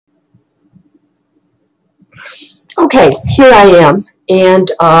Okay, here I am, and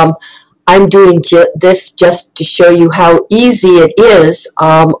I'm doing this just to show you how easy it is.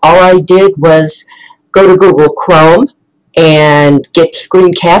 All I did was go to Google Chrome and get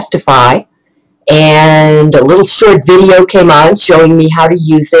Screencast.webm, and a little short video came on showing me how to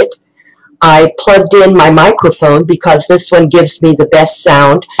use it. I plugged in my microphone because this one gives me the best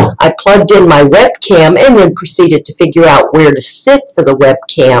sound. I plugged in my webcam and then proceeded to figure out where to sit for the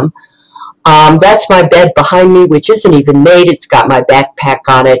webcam. That's my bed behind me, which isn't even made. It's got my backpack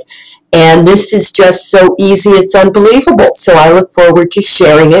on it. And this is just so easy, it's unbelievable. So I look forward to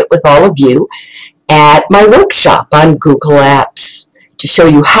sharing it with all of you at my workshop on Google Apps to show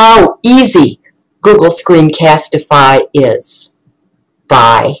you how easy Google Screencast.webm is.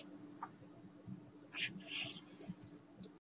 Bye.